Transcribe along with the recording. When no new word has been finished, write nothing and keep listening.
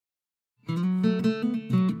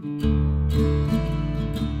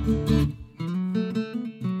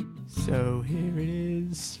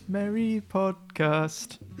merry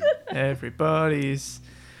podcast. Everybody's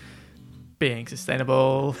being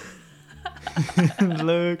sustainable.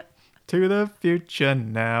 Look to the future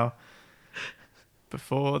now,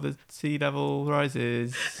 before the sea level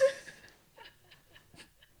rises.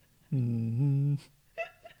 Mm-hmm.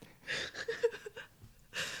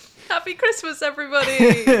 Happy Christmas,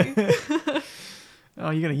 everybody! Oh,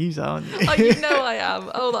 you're going to use that, aren't you? Oh, you know I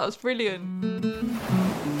am. Oh, that was brilliant.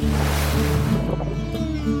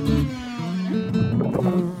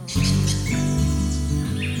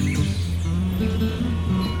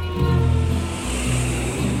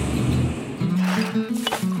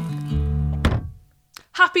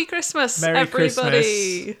 Happy Christmas, Merry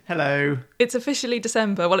everybody! Christmas. Hello. It's officially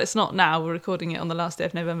December. Well, it's not now. We're recording it on the last day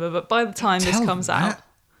of November, but by the time this comes out...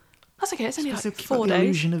 That's okay. It's only like 4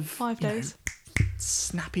 days, 5 days.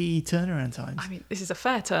 Snappy turnaround times. I mean, this is a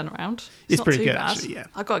fair turnaround. It's not pretty too good, bad. actually, yeah.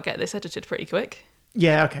 I've got to get this edited pretty quick.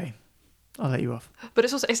 Yeah, okay. I'll let you off. But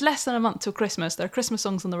it's less than a month till Christmas. There are Christmas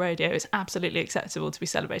songs on the radio. It's absolutely acceptable to be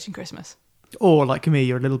celebrating Christmas. Or, like me,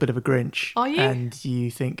 you're a little bit of a Grinch. Are you? And you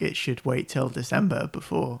think it should wait till December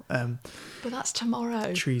before but that's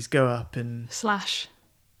tomorrow. trees go up and... /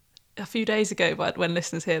 a few days ago when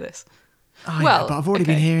listeners hear this. I Well, know, but I've already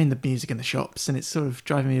okay. been hearing the music in the shops and it's sort of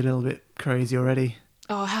driving me a little bit crazy already.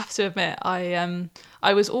 Oh, I have to admit,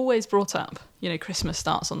 I was always brought up, Christmas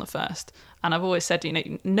starts on the 1st. And I've always said,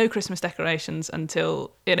 no Christmas decorations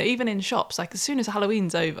until, even in shops, like as soon as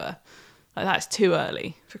Halloween's over, like that's too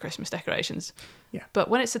early for Christmas decorations. Yeah. But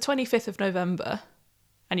when it's the 25th of November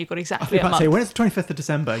and you've got I exactly was a about month, to say, when it's the 25th of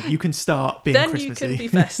December, you can start being then Christmassy. you can be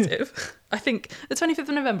festive. I think the 25th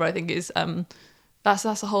of November, I think is, that's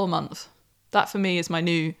a whole month. That for me is my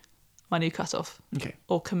new cut-off. Okay.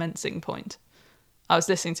 Or commencing point. I was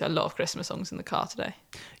listening to a lot of Christmas songs in the car today.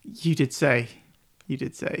 You did say. I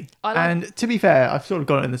like- And to be fair, I've sort of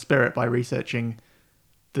got it in the spirit by researching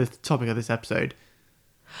the topic of this episode.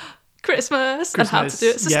 Christmas and how to do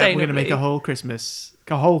it sustainably. Yeah, we're going to make a whole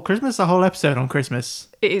episode on Christmas.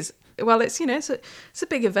 It is. Well, it's a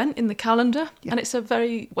big event in the calendar, and it's a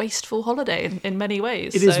very wasteful holiday in many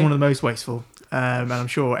ways. It is one of the most wasteful, and I'm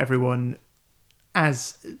sure everyone,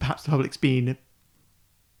 as perhaps the public's been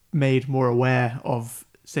made more aware of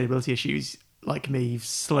sustainability issues, like me, you've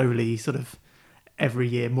slowly sort of every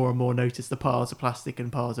year more and more noticed the piles of plastic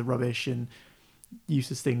and piles of rubbish and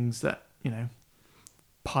useless things that,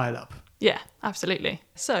 pile up. Yeah, absolutely.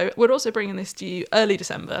 So we're also bringing this to you early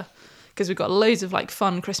December because we've got loads of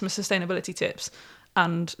fun Christmas sustainability tips,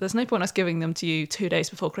 and there's no point us giving them to you 2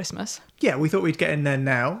 days before Christmas. Yeah, we thought we'd get in there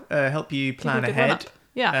now, help you plan Give you a good ahead. run-up.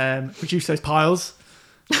 Yeah. Reduce those piles.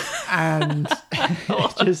 And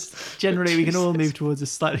just generally we can all move towards a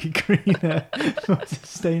slightly greener, more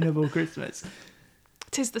sustainable Christmas.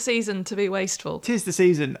 'Tis the season to be wasteful. 'Tis the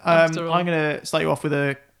season. I'm After all. going to start you off with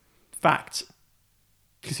a fact,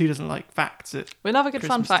 because who doesn't like facts at We'll have a good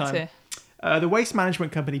fun Christmas fact time? here. The waste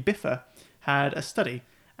management company Biffa had a study,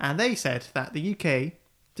 and they said that the UK,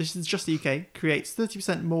 this is just the UK, creates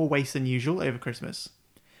 30% more waste than usual over Christmas.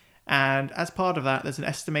 And as part of that, there's an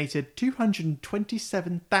estimated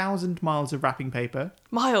 227,000 miles of wrapping paper.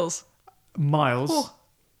 Miles. Oh.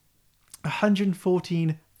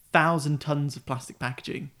 114,000 tons of plastic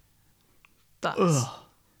packaging. That is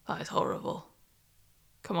horrible.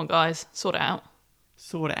 Come on, guys, sort it out.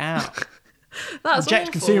 Sort it out. That's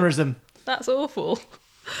Reject awful. consumerism. That's awful.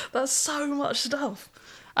 That's so much stuff.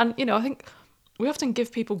 And, I think we often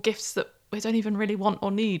give people gifts that we don't even really want or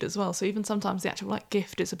need as well. So even sometimes the actual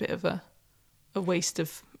gift is a bit of a waste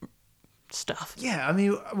of stuff. Yeah, I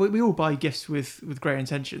mean, we all buy gifts with great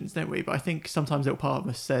intentions, don't we? But I think sometimes a little part of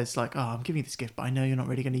us says I'm giving you this gift, but I know you're not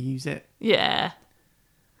really going to use it. Yeah.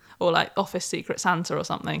 Or Office Secret Santa or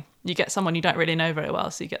something. You get someone you don't really know very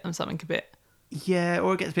well, so you get them something a bit... Yeah,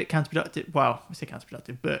 or it gets a bit counterproductive. Well, I say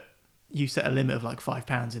counterproductive, but you set a limit of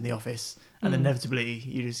 £5 in the office, and inevitably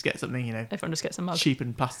you just get something, Everyone just gets a mug. cheap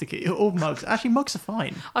and plasticky. Or mugs. Actually, mugs are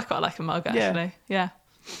fine. I quite like a mug, actually. Yeah.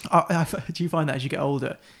 Do you find that as you get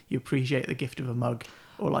older, you appreciate the gift of a mug,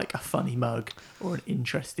 or a funny mug, or an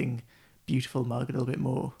interesting, beautiful mug a little bit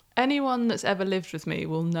more? Anyone that's ever lived with me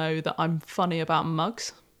will know that I'm funny about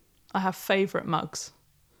mugs. I have favourite mugs.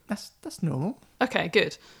 That's normal. Okay,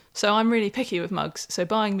 good. So I'm really picky with mugs. So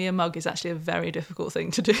buying me a mug is actually a very difficult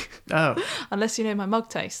thing to do. Oh. Unless you know my mug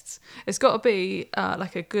tastes. It's got to be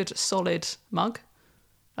a good solid mug.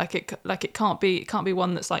 It can't be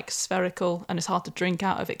one that's spherical and it's hard to drink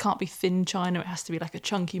out of. It can't be thin china. It has to be a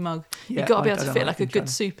chunky mug. Yeah, You've got to be able I to don't fit like a thin good china.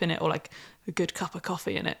 soup in it or a good cup of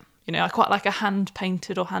coffee in it. I quite like a hand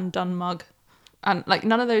painted or hand done mug. And like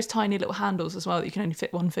none of those tiny little handles as well that you can only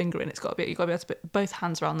fit one finger in. You've got to be able to put both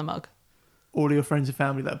hands around the mug. All your friends and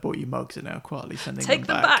family that bought you mugs are now quietly sending Take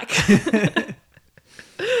them back.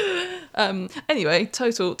 Anyway,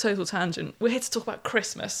 total tangent. We're here to talk about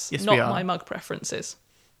Christmas, Yes, not we are. my mug preferences.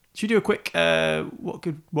 Should we do a quick what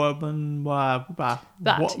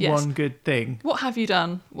yes. one good thing? What have you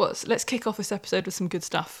done? Let's kick off this episode with some good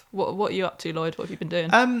stuff. What are you up to, Lloyd? What have you been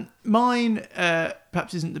doing? Mine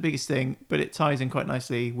perhaps isn't the biggest thing, but it ties in quite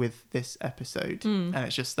nicely with this episode. And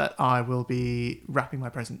it's just that I will be wrapping my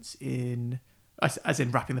presents as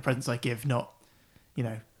in wrapping the presents I give, not,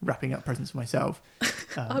 wrapping up presents for myself.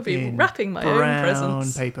 I'll be in wrapping my own brown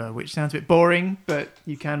presents. paper, which sounds a bit boring, but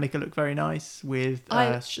you can make it look very nice with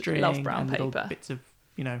I string love brown and little paper. bits of,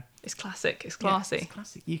 It's classic. It's yeah, classy. it's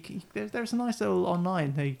classic. There's a nice little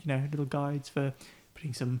online, little guides for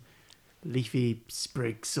putting some leafy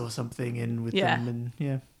sprigs or something in with Yeah. them,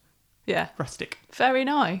 and Yeah, rustic. very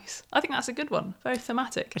nice. I think that's a good one. Very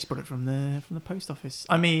thematic. I just bought it from the post office.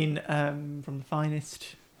 I mean, from the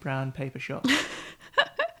finest brown paper shop.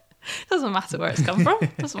 Doesn't matter where it's come from.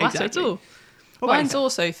 Doesn't matter Exactly. at all. What about Mine's yourself?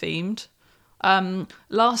 also themed.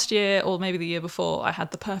 Last year, or maybe the year before, I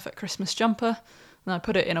had the perfect Christmas jumper, and I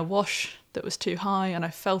put it in a wash that was too high, and I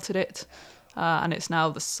felted it, and it's now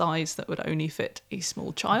the size that would only fit a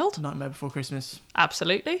small child. Nightmare Before Christmas.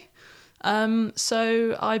 Absolutely.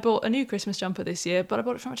 So I bought a new Christmas jumper this year, but I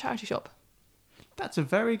bought it from a charity shop. That's a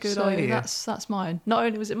very good so idea. that's mine. Not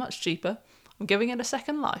only was it much cheaper, I'm giving it a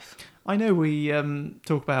second life. I know we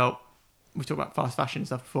talk about fast fashion and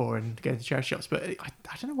stuff before and going to charity shops, but I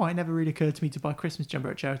don't know why it never really occurred to me to buy a Christmas jumper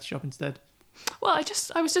at a charity shop instead. Well,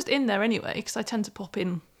 I was just in there anyway because I tend to pop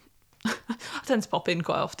in. I tend to pop in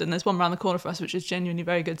quite often. There's one around the corner for us which is genuinely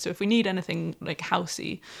very good. So if we need anything like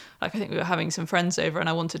housey, like I think we were having some friends over and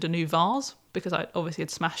I wanted a new vase because I obviously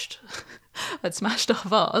had smashed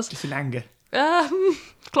our vase. Just in anger.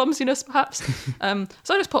 Clumsiness perhaps.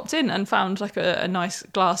 So I just popped in and found like a nice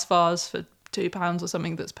glass vase for £2 or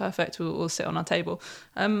something that's perfect will sit on our table,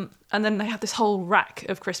 and then they have this whole rack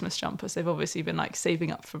of Christmas jumpers they've obviously been like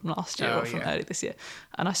saving up from last year or from early this year,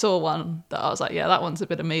 and I saw one that I was like, yeah, that one's a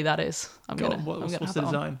bit of me, that is. What's have the that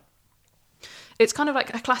on. design? It's kind of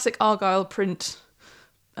like a classic Argyle print,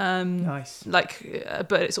 Nice.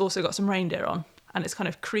 but it's also got some reindeer on, and it's kind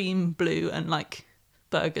of cream blue and like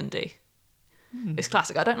burgundy. It's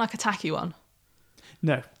classic. I don't like a tacky one.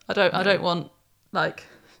 No. I don't want like,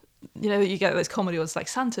 you get those comedy ones like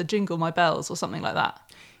Santa Jingle My Bells or something like that.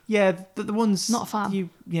 Yeah, the ones Not a fan.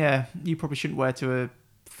 you probably shouldn't wear to a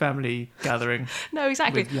family gathering No,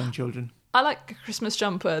 exactly. with young children. I like a Christmas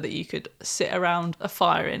jumper that you could sit around a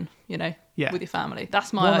fire in, Yeah. with your family.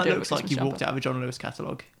 That's my One that idea looks of a like Christmas you jumper. walked out of a John Lewis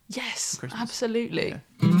catalogue. Yes, Christmas. absolutely.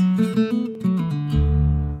 Yeah.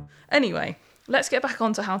 Anyway, let's get back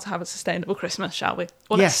on to how to have a sustainable Christmas, shall we?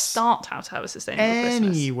 Or let's Yes. start how to have a sustainable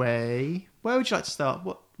Christmas. Anyway, where would you like to start?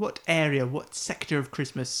 What area, what sector of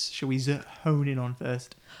Christmas shall we hone in on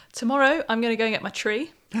first? Tomorrow, I'm going to go and get my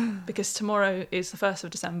tree because tomorrow is the 1st of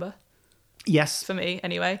December, Yes. for me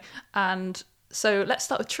anyway. And so let's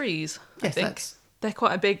start with trees, I Yes, think. that's- They're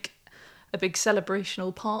quite a big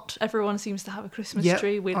celebrational part. Everyone seems to have a Christmas Yeah,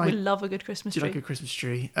 tree. We I love a good Christmas Do you tree. like a Christmas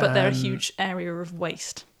tree? But they're a huge area of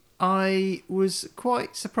waste. I was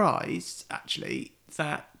quite surprised, actually,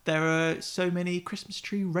 that there are so many Christmas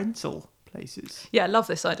tree rental places. Yeah, I love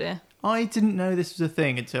this idea. I didn't know this was a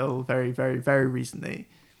thing until very, very, very recently.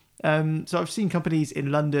 So I've seen companies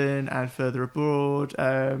in London and further abroad.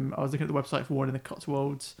 I was looking at the website for one in the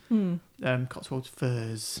Cotswolds, Cotswold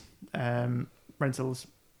Firs rentals.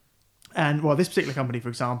 And, well, this particular company, for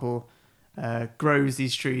example, grows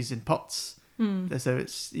these trees in pots. So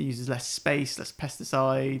it uses less space, less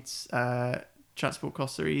pesticides, transport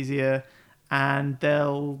costs are easier, and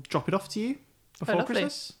they'll drop it off to you before lovely.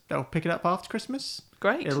 Christmas. They'll pick it up after Christmas.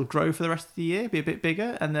 Great. It'll grow for the rest of the year, be a bit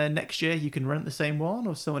bigger, and then next year you can rent the same one,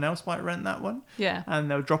 or someone else might rent that one, Yeah. and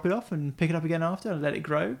they'll drop it off and pick it up again after and let it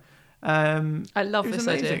grow. I love It was this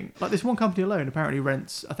amazing. idea. Like, this one company alone apparently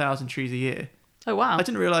rents 1,000 trees a year. Oh, wow. I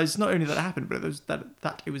didn't realise not only that it happened, but it was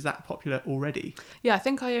that it was that popular already. Yeah, I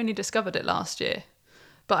think I only discovered it last year.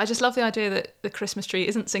 But I just love the idea that the Christmas tree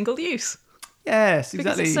isn't single use. Yes,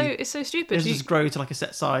 Because exactly. it's so stupid. It'll just grow to like a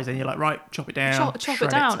set size, and you're like, right, chop it down, chop shred it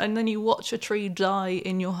down, and then you watch a tree die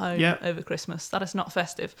in your home Yeah. over Christmas. That is not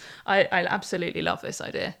festive. I absolutely love this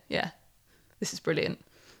idea. Yeah, this is brilliant.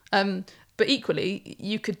 But equally,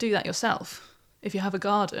 you could do that yourself. If you have a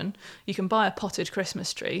garden, you can buy a potted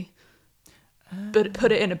Christmas tree, but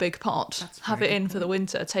put it in a big pot, That's a have very it good in for the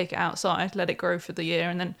winter, take it outside, let it grow for the year,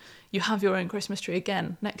 and then you have your own Christmas tree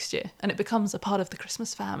again next year, and it becomes a part of the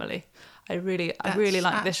Christmas family. I really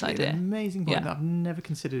like this actually idea. An amazing point Yeah. that I've never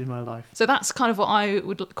considered in my life. So that's kind of what I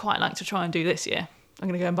would quite like to try and do this year. I'm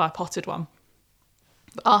going to go and buy a potted one.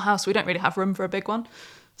 But our house, we don't really have room for a big one,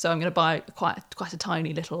 so I'm going to buy quite a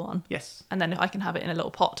tiny little one. Yes. And then I can have it in a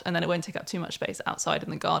little pot, and then it won't take up too much space outside in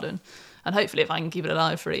the garden. And hopefully, if I can keep it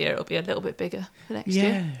alive for a year, it'll be a little bit bigger for next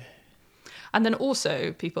year. And then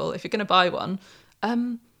also, people, if you're going to buy one,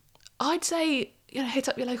 I'd say, hit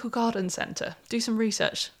up your local garden centre, do some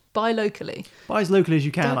research, buy locally. Buy as locally as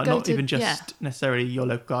you can, Don't like go not to- even just yeah. necessarily your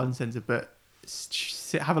local garden centre, but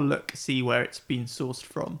have a look, see where it's been sourced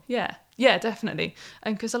from. Yeah, definitely.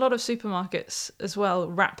 And because a lot of supermarkets as well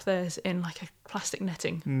wrap theirs in like a plastic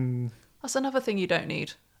netting. That's another thing you don't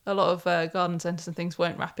need. A lot of garden centres and things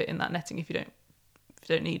won't wrap it in that netting if you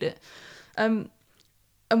don't need it. And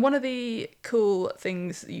one of the cool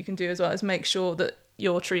things that you can do as well is make sure that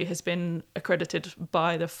your tree has been accredited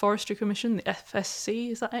by the Forestry Commission, the FSC,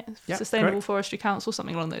 is that it? Yeah, Sustainable correct. Forestry Council,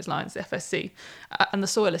 something along those lines, the FSC, and the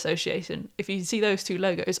Soil Association. If you see those two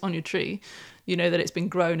logos on your tree, you know that it's been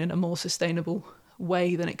grown in a more sustainable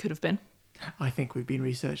way than it could have been. I think we've been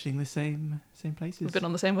researching the same places. We've been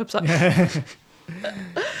on the same website.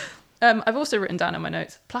 I've also written down in my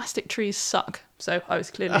notes, plastic trees suck. So I was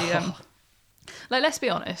clearly, let's be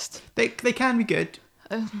honest. They can be good.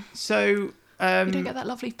 So You don't get that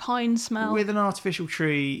lovely pine smell. with an artificial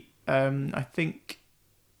tree, I think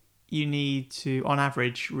you need to, on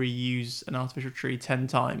average, reuse an artificial tree 10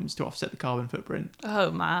 times to offset the carbon footprint. Oh,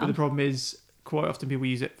 But the man. problem is, quite often people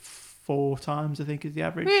use it 4 times, I think, is the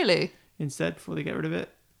average. Really? Instead, before they get rid of it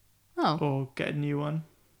Oh, or get a new one.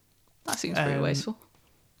 that seems pretty wasteful.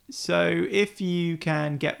 So if you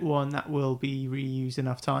can get one that will be reused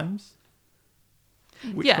enough times,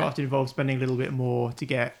 which Yeah. quite often involves spending a little bit more to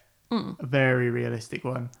get a very realistic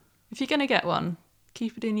one. If you're going to get one,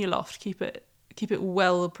 keep it in your loft. Keep it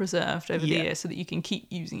well preserved over the Yeah. year so that you can keep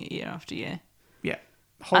using it year after year. Yeah.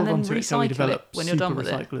 Hold then on to it till we recycle it develop when you're done with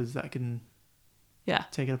it. recyclers that can Yeah.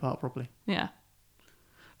 take it apart properly. Yeah.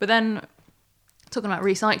 But then, talking about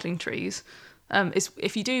recycling trees, is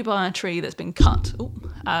if you do buy a tree that's been cut,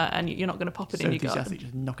 and you're not going to pop it So in your garden. enthusiastic,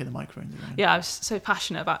 just knocking the microphones around. Yeah, I was so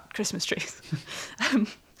passionate about Christmas trees.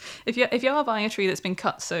 If you are buying a tree that's been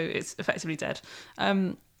cut, so it's effectively dead,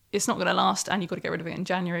 it's not going to last, and you've got to get rid of it in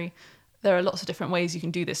January. There are lots of different ways you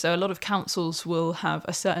can do this. So a lot of councils will have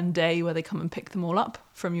a certain day where they come and pick them all up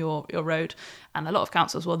from your road, and a lot of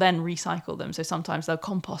councils will then recycle them. So sometimes they'll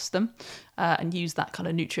compost them and use that kind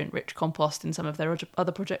of nutrient-rich compost in some of their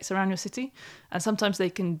other projects around your city. And sometimes they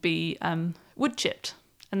can be wood chipped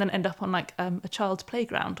and then end up on like a child's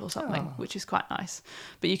playground or something, which is quite nice.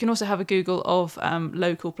 But you can also have a Google of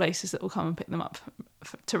local places that will come and pick them up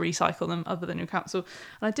to recycle them other than your council.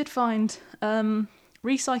 And I did find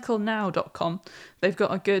recyclenow.com. They've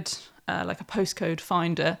got a good like a postcode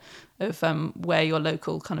finder of where your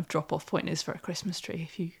local kind of drop-off point is for a Christmas tree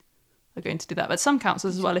if you are going to do that. But some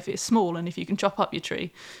councils as well, if it's small and if you can chop up your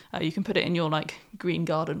tree, you can put it in your like green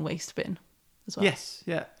garden waste bin as well. Yes,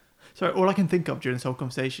 yeah. So all I can think of during this whole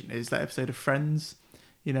conversation is that episode of Friends,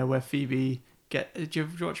 where Phoebe do you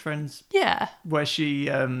ever watch Friends? Yeah. Where she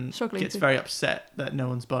Struggling gets to. very upset that no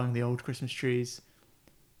one's buying the old Christmas trees.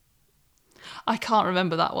 I can't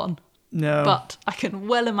remember that one, No. but I can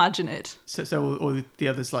well imagine it. So all the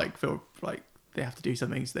others feel like they have to do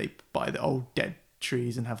something, so they buy the old dead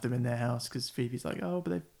trees and have them in their house because Phoebe's like, oh, but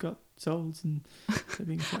they've got souls and they're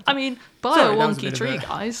being kept. I mean, buy Sorry, a that was a wonky bit of tree, a-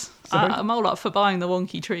 guys. Sorry? I'm all up for buying the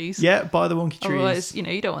wonky trees. Yeah, buy the wonky trees. Otherwise,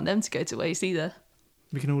 you don't want them to go to waste either.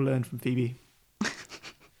 We can all learn from Phoebe.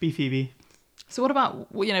 Be Phoebe. So what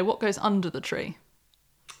about what goes under the tree?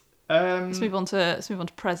 Let's move on to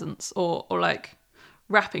presents or like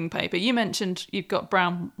wrapping paper. You mentioned you've got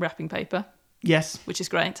brown wrapping paper, Yes. which is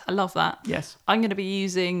great. I love that. Yes. I'm going to be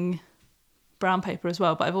using brown paper as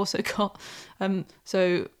well, but I've also got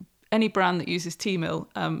so any brand that uses T-Mill,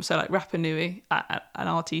 so like Rapa Nui and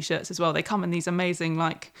our t-shirts as well. They come in these amazing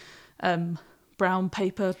like brown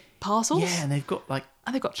paper parcels. Yeah, and they've got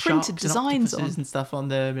And they've got sharks printed and designs octopuses on. and stuff on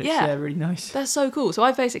them. It's, Yeah. really nice. They're so cool. So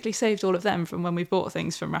I've basically saved all of them from when we bought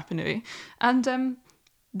things from Rapa Nui. And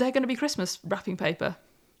they're going to be Christmas wrapping paper.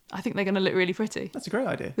 I think they're going to look really pretty. That's a great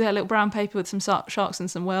idea. Yeah, a little brown paper with some sharks and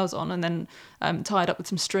some whales on, and then tied up with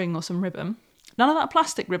some string or some ribbon. None of that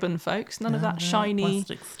plastic ribbon, folks. None of that shiny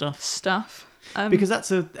plastic stuff. stuff. Because that's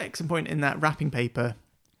an excellent point in that wrapping paper.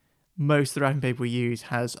 Most of the wrapping paper we use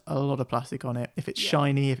has a lot of plastic on it. If it's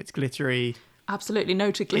shiny, if it's glittery. Absolutely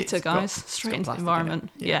no to glitter, It's got- guys. it's Straight got into the plastic in it.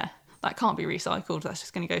 environment. Yeah. Yeah. that can't be recycled. That's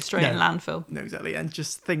just going to go straight No. in landfill. No, exactly. And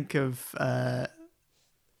just think of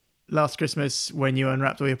last Christmas when you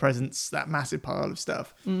unwrapped all your presents, that massive pile of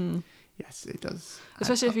stuff. Yes, it does.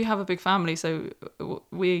 Especially if you have a big family. So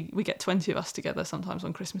we get 20 of us together sometimes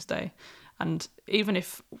on Christmas Day. And even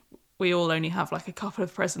if we all only have like a couple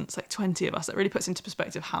of presents, like 20 of us, that really puts into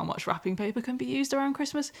perspective how much wrapping paper can be used around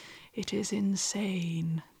Christmas. It is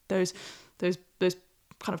insane. Those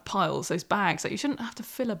kind of piles, those bags, like you shouldn't have to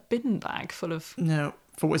fill a bin bag full of... No,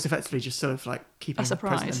 for what's effectively just sort of like keeping the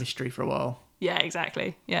present a mystery for a while. Yeah,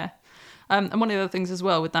 exactly. Yeah. And one of the other things as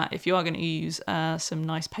well with that, if you are going to use some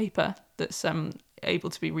nice paper that's able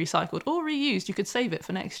to be recycled or reused, you could save it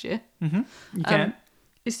for next year. You can.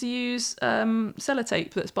 Is to use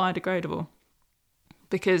sellotape that's biodegradable.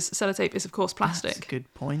 Because sellotape is, of course, plastic. That's a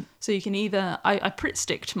good point. So you can either... I Pritt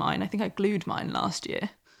sticked mine. I think I glued mine last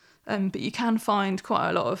year. But you can find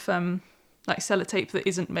quite a lot of like sellotape that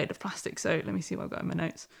isn't made of plastic. So let me see what I've got in my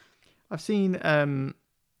notes. I've seen a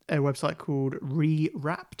website called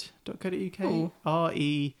rewrapped.co.uk.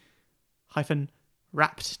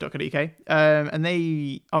 re-wrapped.co.uk. And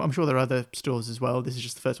I'm sure there are other stores as well. This is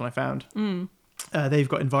just the first one I found. They've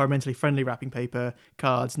got environmentally friendly wrapping paper,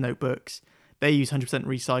 cards, notebooks. They use 100%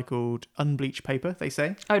 recycled, unbleached paper, they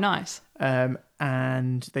say. Oh, nice.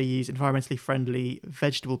 And they use environmentally friendly,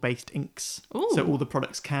 vegetable-based inks. Ooh. So all the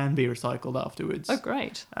products can be recycled afterwards. Oh,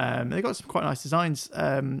 great. They've got some quite nice designs.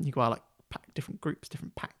 You go out like different groups,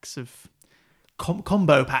 different packs of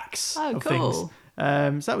combo packs of cool.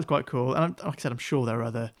 things. So that was quite cool. And like I said, I'm sure there are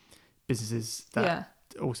other businesses that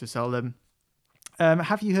also sell them.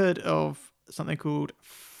 Have you heard of something called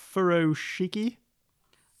furoshiki?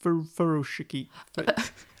 Furoshiki.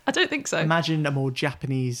 I don't think so. Imagine a more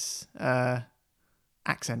Japanese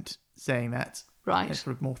accent saying that. Right. It's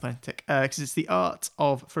sort of more authentic. Because it's the art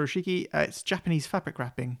of furoshiki. It's Japanese fabric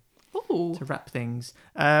wrapping. Ooh. To wrap things.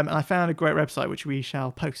 And I found a great website which we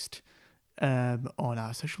shall post on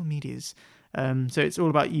our social medias. So it's all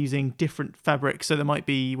about using different fabrics. So there might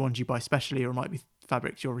be ones you buy specially, or it might be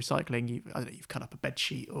fabrics you're recycling. You've cut up a bed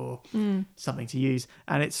sheet or something to use.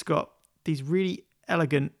 And it's got these really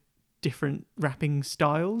elegant different wrapping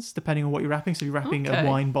styles depending on what you're wrapping. So if you're wrapping a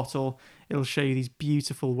wine bottle, it'll show you these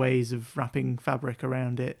beautiful ways of wrapping fabric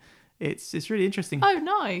around it. It's really interesting. Oh,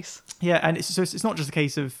 nice. Yeah, and it's not just a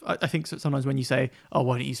case of... I think sometimes when you say, oh,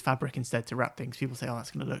 why don't you use fabric instead to wrap things, people say, oh, that's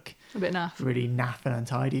going to look a bit naff. Really naff and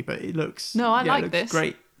untidy, but it looks... No, I like this.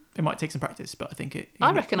 Great. It might take some practice, but I think it...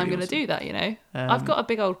 I reckon I'm going to do that, you know. I've got a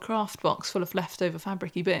big old craft box full of leftover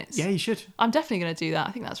fabricy bits. Yeah, you should. I'm definitely going to do that.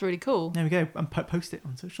 I think that's really cool. There we go. And post it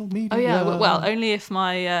on social media. Oh, yeah. Well, only if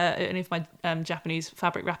my Japanese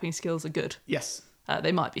fabric wrapping skills are good. Yes.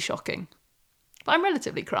 They might be shocking. But I'm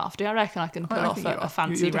relatively crafty. I reckon I can pull off a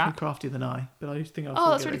fancy you're wrap. Craftier than I, but I think I'll... Oh,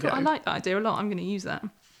 that's really cool. I like that idea a lot. I'm going to use that.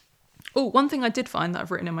 Oh, one thing I did find that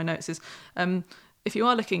I've written in my notes is... if you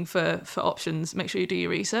are looking for options, make sure you do your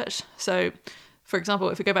research. So, for example,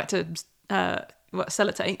 if we go back to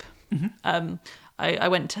sellotape, I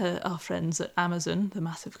went to our friends at Amazon, the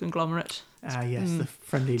massive conglomerate. Yes, the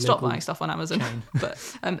friendly Stop buying stuff on Amazon. Chain.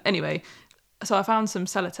 But anyway, so I found some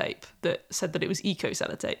sellotape that said that it was eco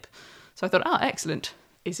sellotape. So I thought, excellent.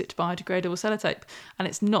 Is it biodegradable sellotape? And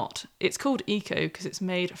it's not. It's called eco because it's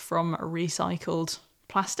made from recycled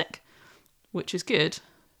plastic, which is good.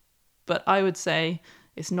 But I would say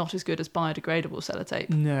it's not as good as biodegradable sellotape.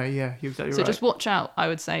 No, yeah, you're exactly right. So just watch out, I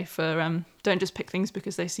would say, for don't just pick things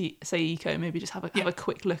because they say eco. Maybe just have a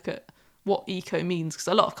quick look at what eco means, because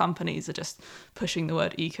a lot of companies are just pushing the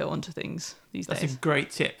word eco onto things these days. That's a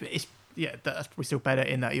great tip. That's probably still better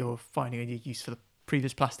in that you're finding a new use for the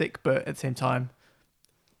previous plastic, but at the same time,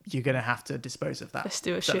 you're going to have to dispose of that. Let's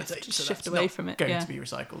do a shift away from it. Going to be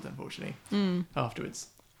recycled, unfortunately, afterwards.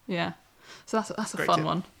 Yeah, so that's a Great fun tip.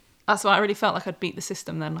 one. That's why I really felt like I'd beat the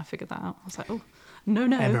system then. I figured that out. I was like, oh, no.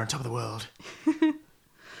 And we're on top of the world.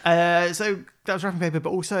 So that was wrapping paper,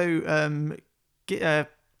 but also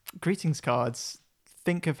greetings cards.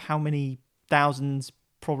 Think of how many thousands,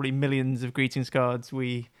 probably millions of greetings cards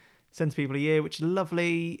we send to people a year, which is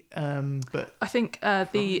lovely. But I think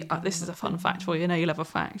this is a fun fact for you. I know you love a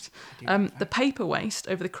fact. The paper waste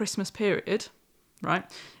over the Christmas period, right,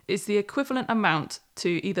 is the equivalent amount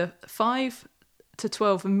to either 5 to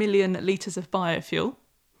 12 million litres of biofuel,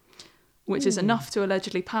 which is enough to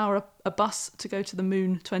allegedly power a bus to go to the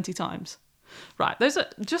moon 20 times. Right, those are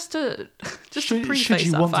just to preface should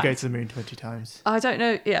you that want fact. to go to the moon 20 times? I don't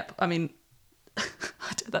know. Yep. I mean,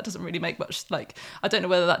 that doesn't really make much. I don't know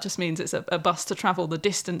whether that just means it's a bus to travel the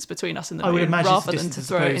distance between us and the I would moon, imagine rather it's than distance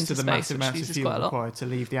to throw it as into opposed to the space, massive which amounts of uses fuel quite a lot. required to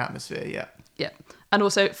leave the atmosphere. Yeah. Yeah, and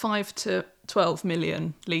also 5 to 12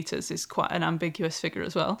 million litres is quite an ambiguous figure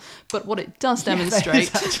as well. But what it does Yeah,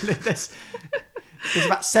 demonstrate... there's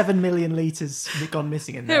about 7 million litres gone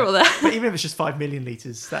missing in there. Here or there. But even if it's just 5 million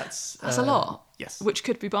litres, that's a lot. Yes. Which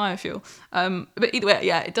could be biofuel. But either way,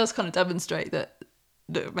 yeah, it does kind of demonstrate that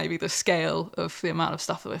maybe the scale of the amount of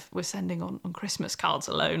stuff that we're sending on Christmas cards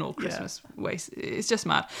alone, or Christmas waste, it's just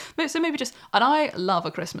mad. So maybe just... And I love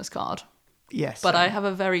a Christmas card. Yes. But I have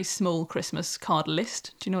a very small Christmas card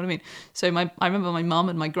list. Do you know what I mean? So I remember my mum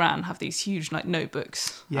and my gran have these huge like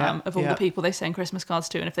notebooks of all the people they send Christmas cards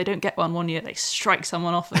to, and if they don't get one year, they strike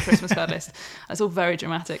someone off the Christmas card list. It's all very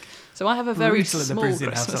dramatic. So I have a very small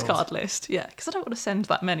Christmas card list, because I don't want to send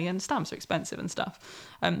that many, and stamps are expensive and stuff.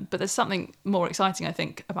 But there's something more exciting, I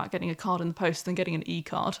think, about getting a card in the post than getting an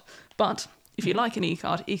e-card. But if you like an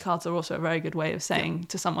e-card, e-cards are also a very good way of saying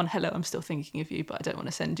to someone, hello, I'm still thinking of you, but I don't want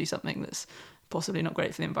to send you something that's possibly not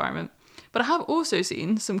great for the environment. But I have also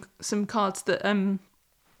seen some cards that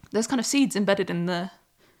there's kind of seeds embedded in the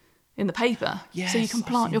paper, so you can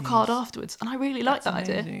plant your card afterwards. And I really like that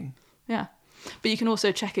idea. Yeah. But you can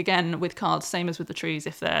also check again with cards, same as with the trees,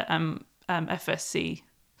 if they're FSC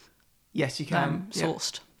yes, you can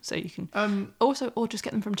sourced. So you can or just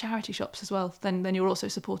get them from charity shops as well. Then you're also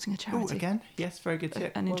supporting a charity. Oh, again, yes, very good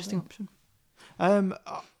tip. An interesting option.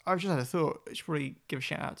 I've just had a thought. I should probably give a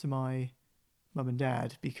shout out to my mum and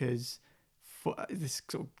dad, because this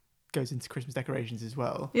sort of goes into Christmas decorations as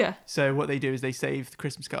well. Yeah. So what they do is they save the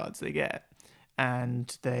Christmas cards they get,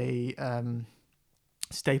 and they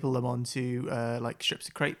staple them onto like strips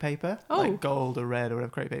of crepe paper, like gold or red or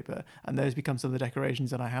whatever crepe paper, and those become some of the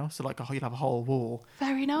decorations in our house. So like you'd have a whole wall,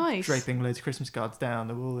 very nice, draping loads of Christmas cards down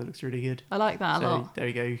the wall. It looks really good. I like that a lot. There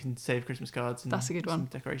you go. You can save Christmas cards. And that's a good one. Some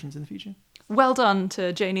decorations in the future. Well done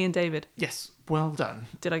to Janie and David. Yes, well done.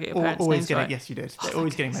 Did I get your parents' names right? Yes, you did. They're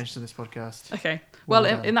always getting mentioned in this podcast. Okay. Well,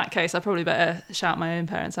 in that case, I probably better shout my own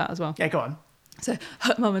parents out as well. Yeah, go on. So,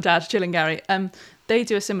 Mum and Dad, Jill and Gary, they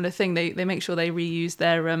do a similar thing. They make sure they reuse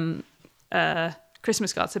their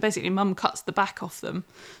Christmas cards. So basically, Mum cuts the back off them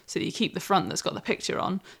so that you keep the front that's got the picture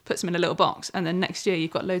on, puts them in a little box, and then next year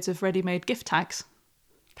you've got loads of ready-made gift tags.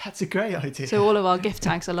 That's a great idea. So all of our gift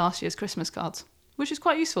tags are last year's Christmas cards, which is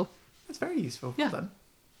quite useful. That's very useful. Well done.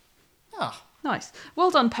 Ah, nice. Well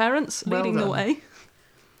done, parents, leading the way.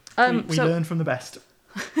 We learn from the best.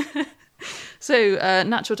 So,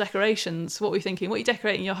 natural decorations. What were you thinking? What are you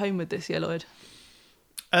decorating your home with this year, Lloyd?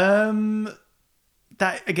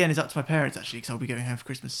 That again is up to my parents actually, because I'll be going home for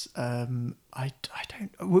Christmas. I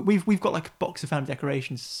don't. We've got like a box of family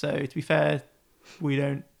decorations. So to be fair, we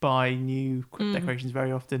don't buy new decorations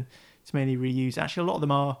very often. It's mainly reuse. Actually, a lot of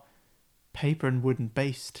them are paper and wooden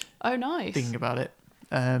based. Oh, nice. Thinking about it.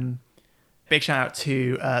 Big shout out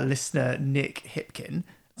to listener Nick Hipkin.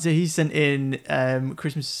 So he sent in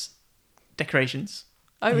Christmas decorations.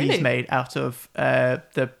 Oh, really? He's made out of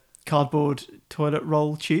the cardboard toilet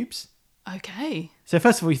roll tubes. Okay. So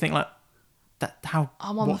first of all, you think like that.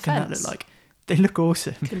 What can that look like? They look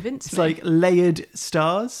awesome. Convince me. It's like layered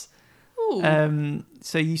stars. Ooh.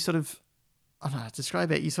 So you sort of, I don't know how to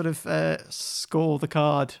describe it. You sort of score the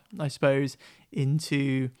card, I suppose,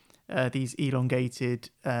 into these elongated.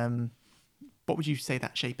 What would you say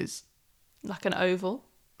that shape is? Like an oval.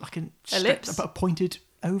 Like an ellipse. A pointed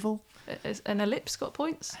oval. Is an ellipse got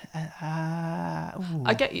points?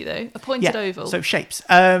 I get you though. A pointed oval. So shapes.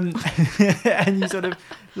 And you sort of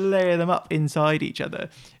layer them up inside each other,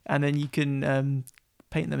 and then you can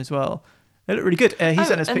paint them as well. They look really good. He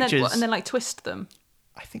sent us pictures. And then like twist them.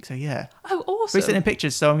 I think so, yeah. Oh, awesome. We sent in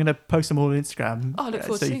pictures, so I'm going to post them all on Instagram. Oh, I look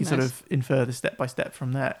forward to seeing so you can sort of infer the step by step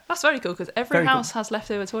from there. That's very cool, because every house has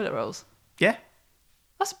leftover toilet rolls. Yeah.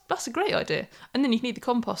 That's a great idea. And then you can either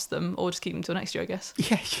compost them or just keep them till next year, I guess.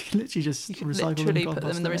 Yeah, you can literally just recycle them, put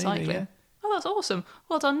them in the recycling. Yeah. Oh, that's awesome.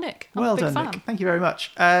 Well done, Nick. I'm well a big done, fan. Nick. Thank you very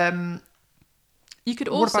much. You could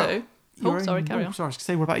also... sorry, carry on. Sorry, I was going to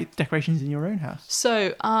say, what about your decorations in your own house?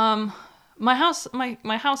 So, my house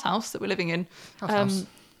that we're living in,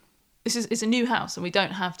 it's a new house and we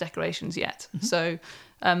don't have decorations yet. Mm-hmm. So,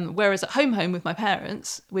 whereas at home with my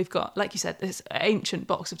parents, we've got, like you said, this ancient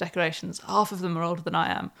box of decorations. Half of them are older than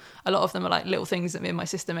I am. A lot of them are like little things that me and my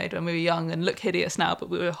sister made when we were young and look hideous now, but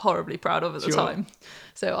we were horribly proud of at the time.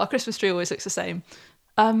 So our Christmas tree always looks the same.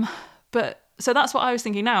 So that's what I was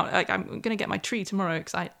thinking now. Like, I'm going to get my tree tomorrow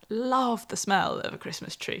because I love the smell of a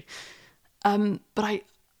Christmas tree. But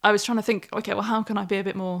I was trying to think, okay, well, how can I be a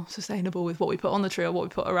bit more sustainable with what we put on the tree or what we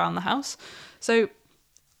put around the house? So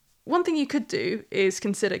one thing you could do is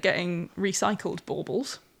consider getting recycled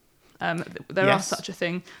baubles. There are such a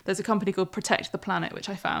thing. There's a company called Protect the Planet, which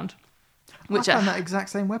I found. Which I found that exact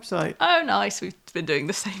same website. Oh, nice. We've been doing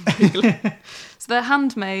the same Googling. So they're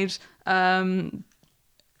handmade.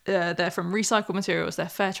 They're from recycled materials. They're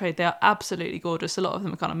fair trade. They are absolutely gorgeous. A lot of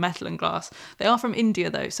them are kind of metal and glass. They are from India,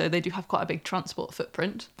 though, so they do have quite a big transport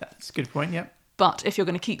footprint. That's a good point, yep. But if you're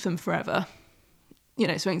going to keep them forever,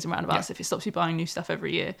 swings and roundabouts, if it stops you buying new stuff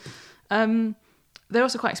every year. They're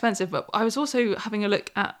also quite expensive, but I was also having a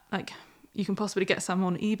look at, you can possibly get some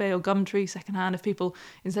on eBay or Gumtree secondhand if people,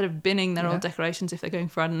 instead of binning their old decorations, if they're going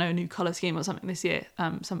for, I don't know, a new colour scheme or something this year,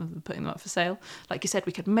 some of them are putting them up for sale. Like you said,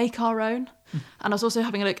 we could make our own. And I was also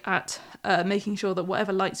having a look at making sure that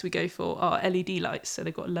whatever lights we go for are LED lights, so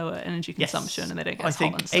they've got lower energy consumption and they don't get as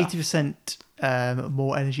hot and stuff. I think 80%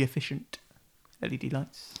 more energy efficient LED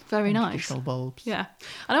lights. Very nice. Traditional bulbs. Yeah.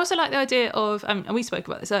 And I also like the idea of, and we spoke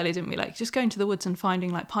about this earlier, didn't we? Like just going to the woods and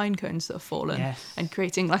finding like pine cones that have fallen and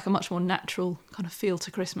creating like a much more natural kind of feel to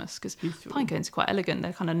Christmas, because pine cones are quite elegant.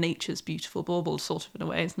 They're kind of nature's beautiful bauble sort of in a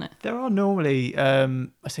way, isn't it? There are normally,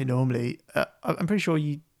 I'm pretty sure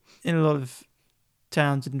in a lot of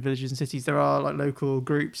towns and villages and cities, there are like local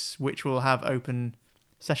groups which will have open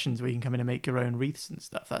sessions where you can come in and make your own wreaths and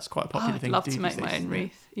stuff. That's quite a popular thing to do. I'd love to make my own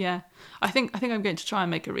wreath. Yeah. I think I'm going to try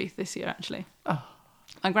and make a wreath this year, actually. Oh.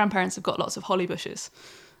 My grandparents have got lots of holly bushes.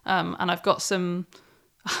 And I've got some...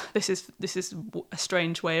 This is a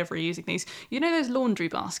strange way of reusing these. You know those laundry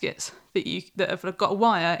baskets that have got a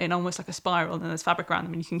wire in almost like a spiral and there's fabric around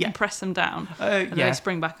them and you can compress them down and they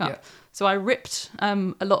spring back up. Yeah. So I ripped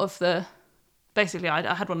a lot of the... Basically,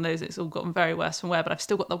 I had one of those. It's all gotten very worse from wear, but I've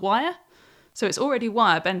still got the wire. So it's already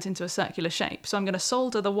wire bent into a circular shape. So I'm going to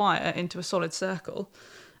solder the wire into a solid circle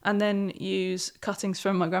and then use cuttings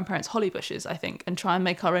from my grandparents' holly bushes, I think, and try and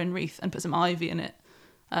make our own wreath and put some ivy in it.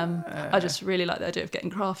 I just really like the idea of getting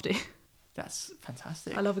crafty. That's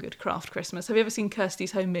fantastic. I love a good craft Christmas. Have you ever seen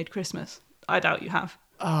Kirsty's Homemade Christmas? I doubt you have.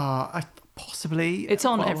 Possibly. It's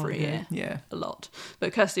on every year. Yeah. A lot.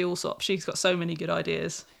 But Kirsty Allsop, she's got so many good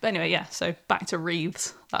ideas. But anyway, so back to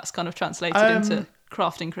wreaths. That's kind of translated into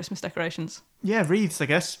crafting Christmas decorations. Yeah, wreaths, I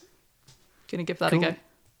guess. Gonna give that a go.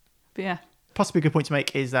 But yeah. Possibly a good point to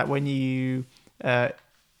make is that when you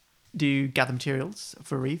do gather materials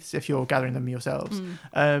for wreaths, if you're gathering them yourselves,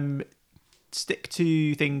 stick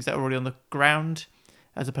to things that are already on the ground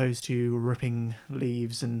as opposed to ripping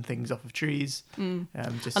leaves and things off of trees.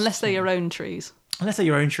 Unless they're your own trees. Unless they're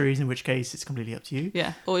your own trees, in which case it's completely up to you.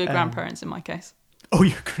 Yeah, or your grandparents in my case. Or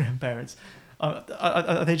your grandparents.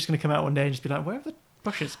 Are they just going to come out one day and just be like, where have the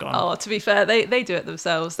bushes gone? Oh, to be fair, they do it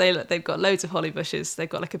themselves. They've got loads of holly bushes. They've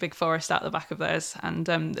got like a big forest out the back of theirs. And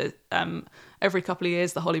every couple of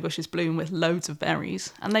years, the holly bushes bloom with loads of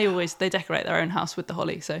berries. And they decorate their own house with the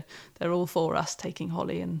holly. So they're all for us taking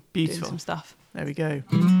holly and doing some stuff. There we go.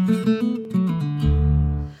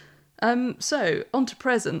 So on to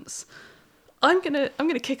presents. I'm gonna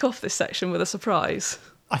kick off this section with a surprise.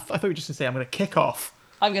 I thought you were just going to say I'm going to kick off.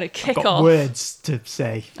 I'm going to kick I've got off. words to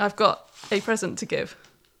say. I've got a present to give.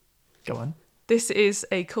 Go on. This is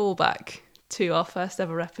a callback to our first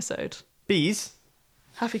ever episode. Bees?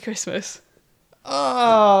 Happy Christmas.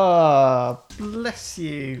 Oh, bless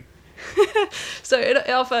you. So in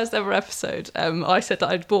our first ever episode, I said that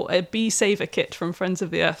I'd bought a bee saver kit from Friends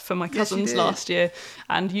of the Earth for my cousins last year,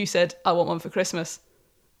 and you said, I want one for Christmas.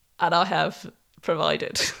 And I have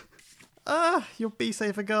provided. Your bee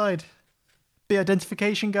saver guide. Bee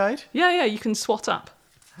identification guide? Yeah, you can swat up.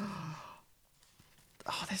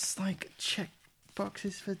 Oh, there's like check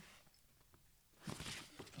boxes for...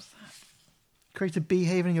 What's that? Create a bee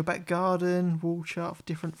haven in your back garden. Wall chart for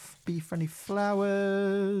different bee-friendly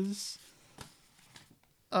flowers.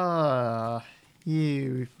 You're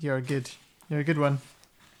a good one.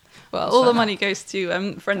 Well, all the money goes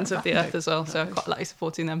to Friends of the Earth as well, so I quite like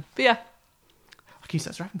supporting them. But yeah. I can use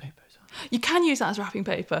that as wrapping paper as well. You can use that as wrapping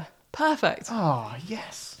paper. Perfect. Oh,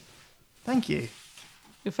 yes. Thank you.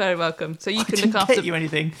 You're very welcome. So you I can didn't look after... get you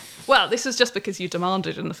anything. Well, this was just because you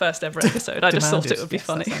demanded in the first ever episode. I just thought it would be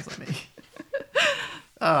funny. That sounds like me.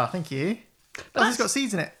 Thank you. It's got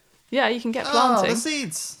seeds in it. Yeah, you can get planting. The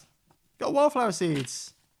seeds. Got wildflower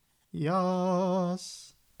seeds.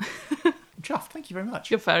 Yes. I'm chuffed. Thank you very much.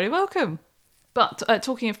 You're very welcome. But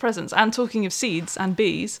talking of presents and talking of seeds and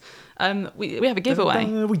bees, we have a giveaway.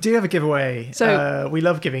 We do have a giveaway. So we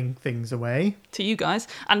love giving things away. To you guys.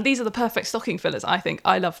 And these are the perfect stocking fillers, I think.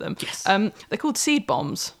 I love them. Yes. They're called seed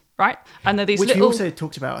bombs, right? And they're these Which little... we also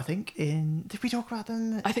talked about, I think, Did we talk about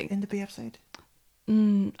them in the bee episode?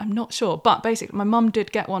 I'm not sure. But basically, my mum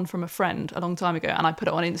did get one from a friend a long time ago, and I put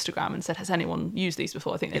it on Instagram and said, has anyone used these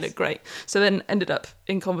before? I think they look great. So then ended up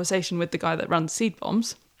in conversation with the guy that runs Seed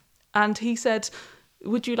Bombs. And he said,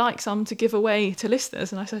 would you like some to give away to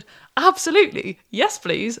listeners? And I said, absolutely, yes,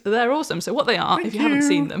 please. They're awesome. So what they are, if you haven't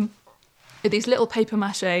seen them, are these little paper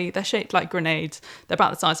mache. They're shaped like grenades. They're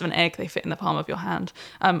about the size of an egg. They fit in the palm of your hand.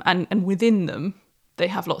 And within them, they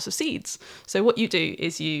have lots of seeds. So what you do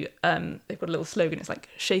is they've got a little slogan. It's like,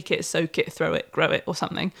 shake it, soak it, throw it, grow it, or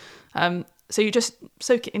something. So you just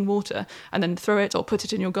soak it in water and then throw it or put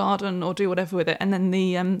it in your garden or do whatever with it. And then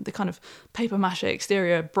the kind of paper mache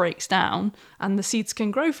exterior breaks down and the seeds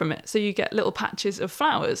can grow from it. So you get little patches of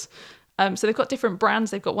flowers. So they've got different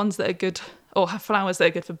brands. They've got ones that are good or have flowers that are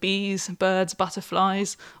good for bees, birds,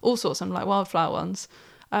 butterflies, all sorts of like wildflower ones.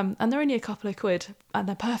 And they're only a couple of quid and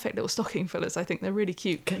they're perfect little stocking fillers. I think they're really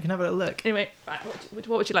cute. Can have a little look. Anyway, right, what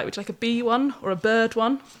would you like? Would you like a bee one or a bird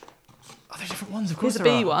one? Oh, there's different ones, of course. Here's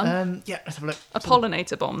a bee one. Yeah, let's have a look. A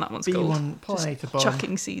pollinator bomb, that one's bee called. One, pollinator bomb.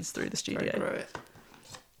 Chucking seeds through the studio. Grow it.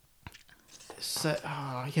 So,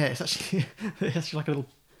 yeah, it's actually like a little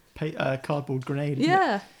cardboard grenade. Isn't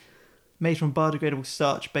it? Made from biodegradable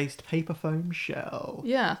starch-based paper foam shell.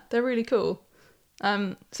 Yeah, they're really cool.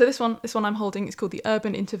 So this one I'm holding is called the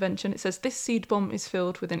Urban Intervention. It says this seed bomb is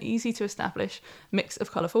filled with an easy to establish mix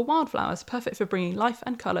of colourful wildflowers, perfect for bringing life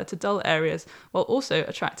and colour to dull areas while also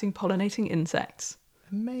attracting pollinating insects.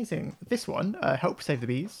 Amazing. This one, Help Save the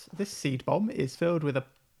Bees. This seed bomb is filled with a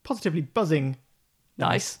positively buzzing,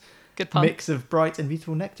 Nice. Good pun. mix of bright and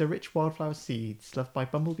beautiful nectar-rich wildflower seeds, loved by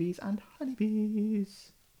bumblebees and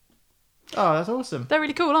honeybees. Oh, that's awesome. They're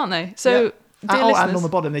really cool, aren't they? So, dear and listeners, on the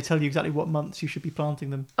bottom they tell you exactly what months you should be planting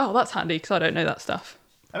them. oh, that's handy because I don't know that stuff.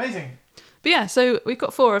 Amazing. But yeah, so we've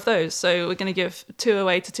got 4 of those. So we're going to give 2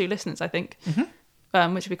 away to 2 listeners, I think, which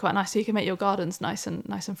would be quite nice. So you can make your gardens nice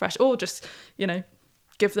and fresh, or just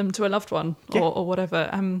give them to a loved one or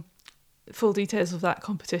whatever. Full details of that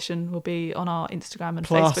competition will be on our Instagram and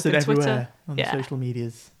Plastered Facebook and Twitter. everywhere on the social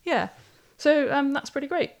medias. Yeah. So that's pretty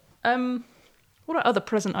great. What are other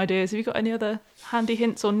present ideas? Have you got any other handy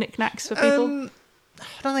hints or knickknacks for people?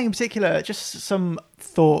 Nothing in particular, just some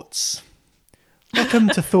thoughts. Welcome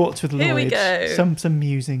to Thoughts with Lloyd. Here we go. Some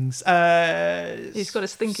musings. He's got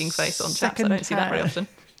his thinking face on chat, so I don't see that very often.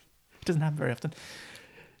 Doesn't happen very often.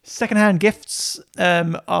 Secondhand gifts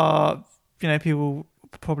are, people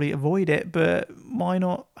probably avoid it, but why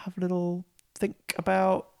not have a little think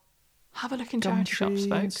about Have a look in charity shops, Gumtree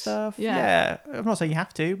folks. and stuff? Yeah. I'm not saying you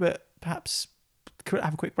have to, but perhaps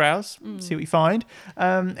have a quick browse, see what you find.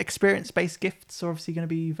 Experience-based gifts are obviously going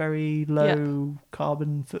to be very low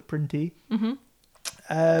carbon footprinty. Mm-hmm.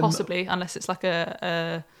 Possibly, unless it's like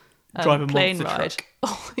a drive a plane monster ride. truck.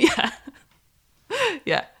 Oh,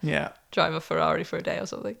 yeah. Yeah. Drive a Ferrari for a day or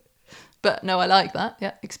something. But no, I like that.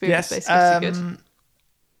 Yeah, experience-based gifts are good.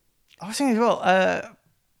 I was thinking as well,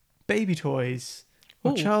 baby toys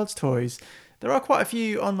or Ooh. child's toys. There are quite a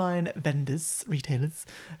few online retailers,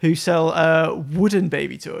 who sell wooden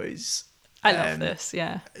baby toys. I love this,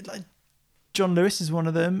 yeah. Like John Lewis is one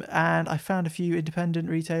of them, and I found a few independent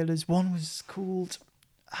retailers. One was called,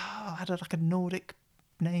 had like a Nordic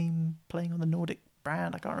name, playing on the Nordic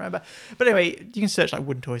brand. I can't remember. But anyway, you can search like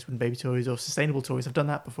wooden toys, wooden baby toys, or sustainable toys. I've done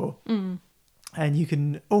that before. And you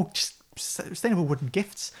can, just sustainable wooden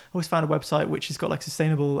gifts. I always found a website which has got like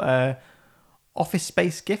sustainable office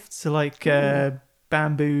space gifts, so like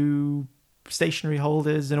bamboo stationery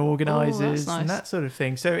holders and organisers nice. and that sort of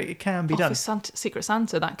thing. So it can be done. Secret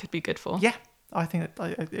Santa, that could be good for. Yeah, I think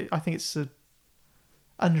it's a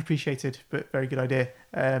underappreciated but very good idea.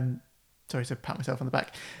 Sorry to pat myself on the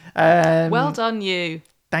back. Well done, you.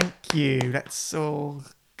 Thank you. Let's all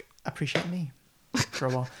appreciate me for a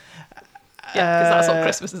while. Yeah, because that's what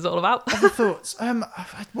Christmas is all about. Other thoughts?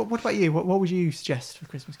 What about you? What would you suggest for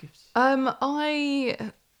Christmas gifts?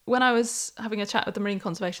 When I was having a chat with the Marine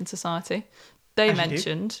Conservation Society, they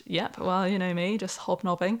mentioned, well, you know me, just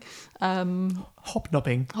hobnobbing.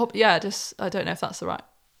 Hobnobbing? I don't know if that's the right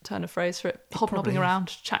turn of phrase for it. Hobnobbing probably around,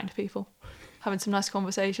 chatting to people, having some nice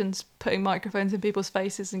conversations, putting microphones in people's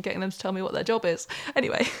faces and getting them to tell me what their job is.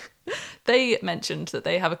 Anyway, they mentioned that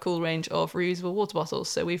they have a cool range of reusable water bottles.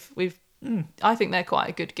 So I think they're quite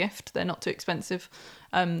a good gift. They're not too expensive.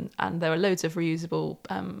 And there are loads of reusable,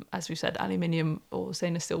 as we said, aluminium or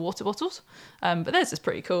stainless steel water bottles. But theirs is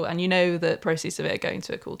pretty cool. And you know that proceeds of it are going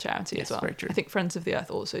to a cool charity as well. Very true. I think Friends of the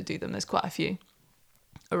Earth also do them. There's quite a few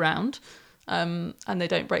around. And they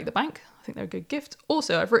don't break the bank. I think they're a good gift.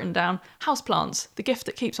 Also, I've written down houseplants, the gift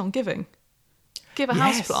that keeps on giving. Give a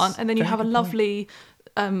houseplant and then you have a lovely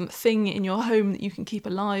thing in your home that you can keep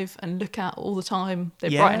alive and look at all the time. They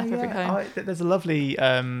brighten up every home. There's a lovely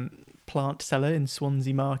plant seller in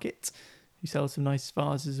Swansea Market who sells some nice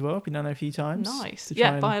vases as well. I've been down there a few times. Nice.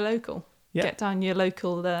 Yeah, buy a local. Yeah. Get down your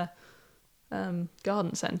local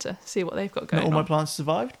garden centre, see what they've got going Not all on. my plants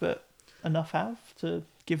survived, but enough have to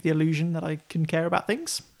give the illusion that I can care about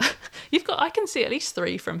things. I can see at least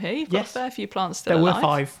 3 from here. You've got Yes. a fair few plants still There alive. were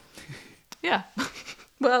 5. Yeah.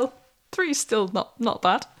 Well, 3's still not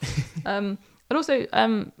bad. And also,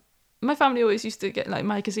 my family always used to get like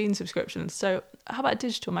magazine subscriptions. So how about a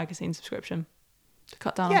digital magazine subscription to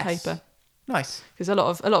cut down on paper? Nice. Because a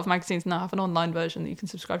lot of magazines now have an online version that you can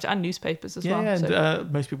subscribe to, and newspapers as well. Yeah, and So,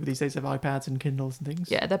 most people these days have iPads and Kindles and things.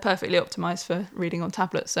 yeah, they're perfectly optimized for reading on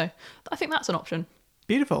tablets. So I think that's an option.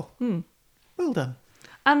 Beautiful. Well done.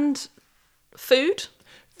 And food.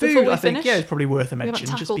 Food, Before we I think, finish, it's probably worth a we mention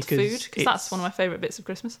haven't just tackled because food, because that's one of my favourite bits of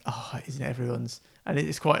Christmas. Oh, isn't it everyone's? And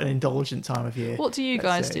it's quite an indulgent time of year. What do you let's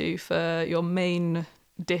guys say. do for your main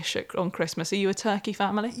dish on Christmas? Are you a turkey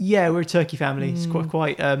family? Yeah, we're a turkey family. It's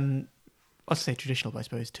quite I'd say traditional, but I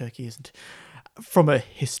suppose turkey isn't. From a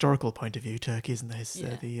historical point of view, turkey isn't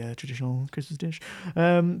the traditional Christmas dish.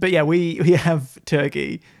 But yeah, we have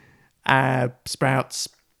turkey, sprouts,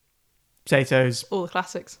 potatoes, All the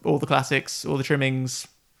classics. all the classics, all the trimmings,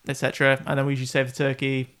 etc. And then we usually save the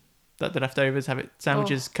turkey, the leftovers, have it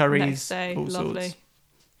sandwiches, curries, Next day, all lovely. sorts.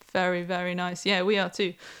 Very, very nice. Yeah, we are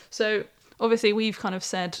too. So obviously we've kind of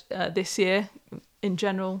said this year, in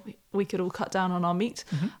general, we could all cut down on our meat.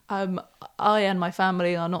 I and my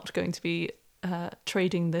family are not going to be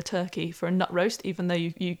trading the turkey for a nut roast, even though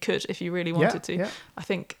you could if you really wanted to. Yeah. I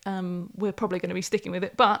think we're probably going to be sticking with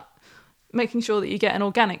it, but making sure that you get an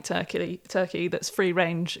organic turkey that's free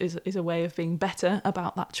range is a way of being better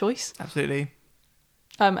about that choice. Absolutely.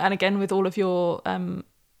 And again, with all of your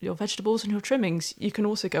vegetables and your trimmings, you can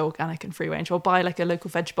also go organic and free range, or buy like a local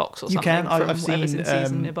veg box or You something. can. From I've seen whatever's in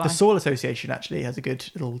season nearby. the Soil Association actually has a good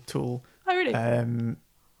little tool. Oh, really?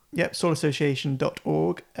 Yep,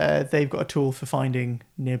 soilassociation.org. They've got a tool for finding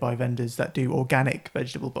nearby vendors that do organic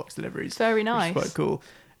vegetable box deliveries. Very nice. Which is quite cool.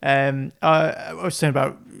 I was saying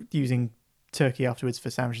about using turkey afterwards for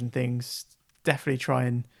sandwich and things. Definitely try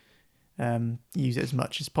and use it as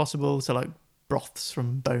much as possible. So like broths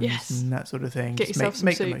from bones Yes. and that sort of thing. Get Just yourself some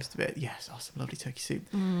make the soup. most of it. Yes, some lovely turkey soup.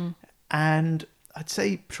 And I'd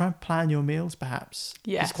say try and plan your meals perhaps.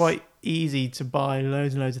 Yes. It's quite easy to buy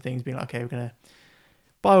loads and loads of things being like, okay, we're going to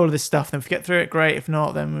buy all of this stuff, then if we get through it, great. If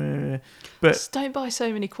not, then... But Just don't buy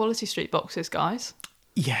so many Quality Street boxes, guys.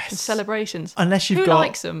 yes. And celebrations. Unless you've Who got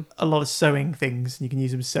likes them? a lot of sewing things and you can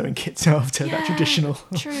use them as sewing kits after that traditional.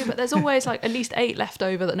 True, but there's always like at least 8 left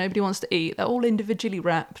over that nobody wants to eat. They're all individually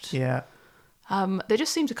wrapped. Yeah. They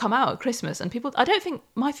just seem to come out at Christmas, and people. I don't think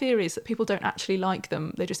my theory is that people don't actually like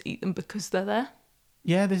them. They just eat them because they're there.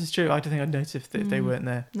 Yeah, this is true. I don't think I'd notice if they weren't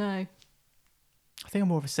there. No. I think I'm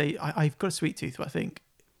more of a I've got a sweet tooth, but I think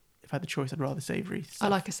if I had the choice, I'd rather savoury stuff. I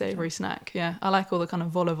like a savoury snack, yeah. I like all the kind of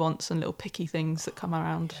vol au vents and little picky things that come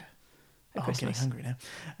around at I'm Christmas. getting hungry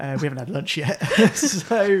now. We haven't had lunch yet.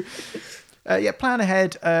 So, plan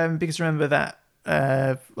ahead because remember that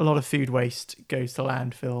a lot of food waste goes to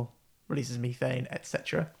landfill, releases methane,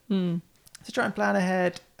 etc. So try and plan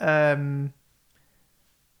ahead.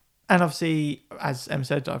 And obviously, as Em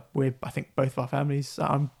said, I think both of our families,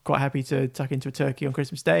 I'm quite happy to tuck into a turkey on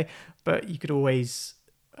Christmas Day, but you could always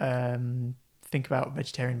think about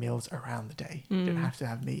vegetarian meals around the day. You don't have to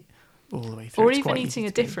have meat all the way through. Or It's even quite easy eating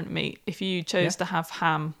a to do. different meat. If you chose to have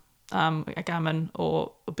ham, a gammon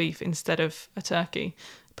or a beef instead of a turkey,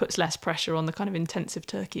 it puts less pressure on the kind of intensive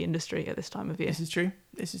turkey industry at this time of year. This is true.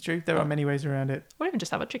 There are many ways around it. Or even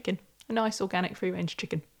just have a chicken. A nice organic free-range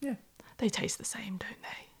chicken. Yeah. They taste the same, don't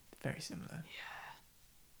they? Very similar.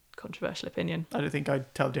 Controversial opinion. I don't think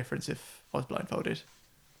I'd tell the difference if I was blindfolded.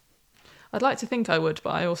 I'd like to think I would,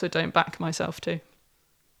 but I also don't back myself to.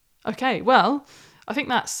 Okay, well, I think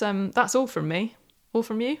that's all from me. All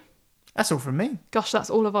from you? That's all from me. Gosh, that's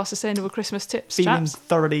all of our sustainable Christmas tips, Feeling chaps.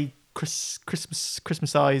 thoroughly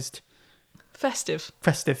Christmasized, Festive.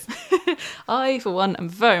 festive. I, for one, am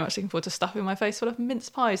very much looking forward to stuffing my face full of mince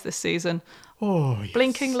pies this season. Oh, yes.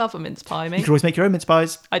 Blinking love a mince pie, You me. can always make your own mince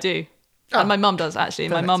pies. I do. Ah, And my mum does, actually.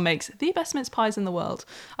 My perfect. mum makes the best mince pies in the world.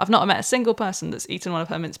 I've not met a single person that's eaten one of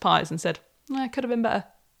her mince pies and said, it could have been better.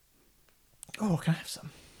 Oh, can I have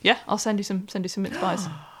some? Yeah, I'll send you some mince pies.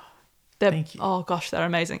 Thank you. Oh gosh, they're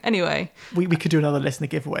amazing. Anyway, We could do another listener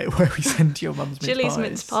giveaway where we send your mum's Chili's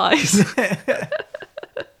mince pies. mince pies.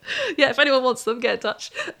 Yeah, if anyone wants them, get in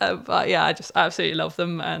touch. But yeah, I absolutely love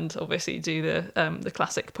them, and obviously do the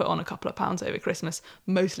classic put on a couple of pounds over Christmas,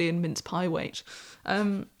 mostly in mince pie weight.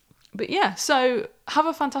 But yeah, so have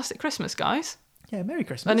a fantastic Christmas, guys, Yeah, Merry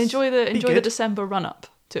Christmas. and enjoy the good. December run up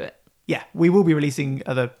to it. Yeah, we will be releasing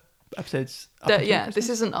other episodes. up until Yeah, Christmas. this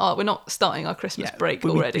isn't we're not starting our Christmas break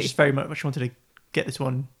we already. just very much wanted to get this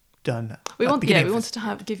one done. We at the beginning of wanted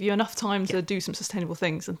to give you enough time to do some sustainable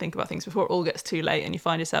things and think about things before it all gets too late and you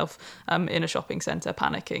find yourself in a shopping centre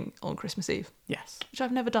panicking on Christmas Eve, Yes, which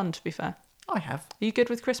I've never done, to be fair. I have. Are you good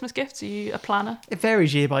with Christmas gifts? Are you a planner? It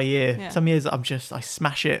varies year by year. Yeah. Some years I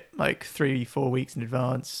smash it like 3-4 weeks in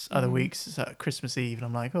advance. Other weeks it's at Christmas Eve and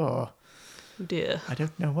I'm like, oh Dear. I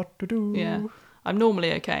don't know what to do. Yeah. I'm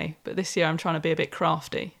normally okay, but this year I'm trying to be a bit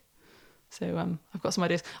crafty. So I've got some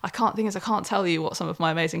ideas. I can't tell you what some of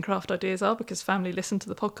my amazing craft ideas are because family listen to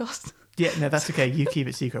the podcast. Yeah, no, that's okay. You keep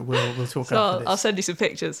it secret. We'll talk So after this. I'll send you some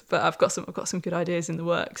pictures, but I've got some good ideas in the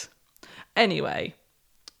works. Anyway,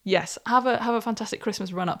 yes, have a fantastic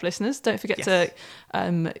Christmas run up, listeners. Don't forget to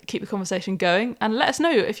keep the conversation going and let us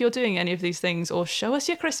know if you're doing any of these things, or show us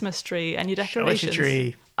your Christmas tree and your decorations. Show us your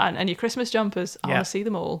tree. And your Christmas jumpers. I want to see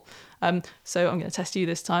them all. So I'm going to test you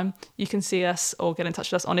this time. You can see us or get in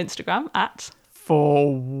touch with us on Instagram at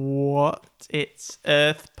For What It's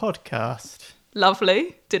Earth Podcast.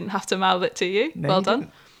 Lovely. Didn't have to mouth it to you. No, well you done.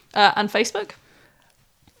 didn't. And Facebook.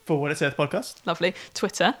 For What It's Earth Podcast. Lovely.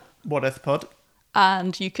 Twitter. What Earth Pod.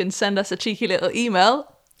 And you can send us a cheeky little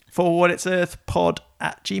email. For What It's Earth Pod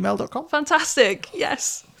 @gmail.com. Fantastic.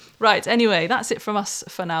 Yes. Right. Anyway, that's it from us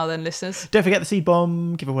for now then, listeners. Don't forget the seed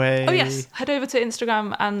bomb giveaway. Oh, yes. Head over to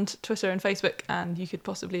Instagram and Twitter and Facebook and you could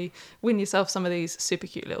possibly win yourself some of these super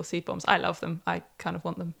cute little seed bombs. I love them. I kind of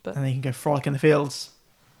want them. But And then you can go frolic in the fields.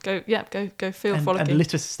 go feel And frolicking.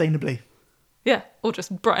 litter sustainably. Yeah. Or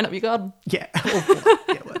just brighten up your garden. Yeah.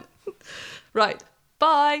 Yeah, well. Right.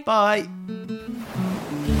 Bye. Bye.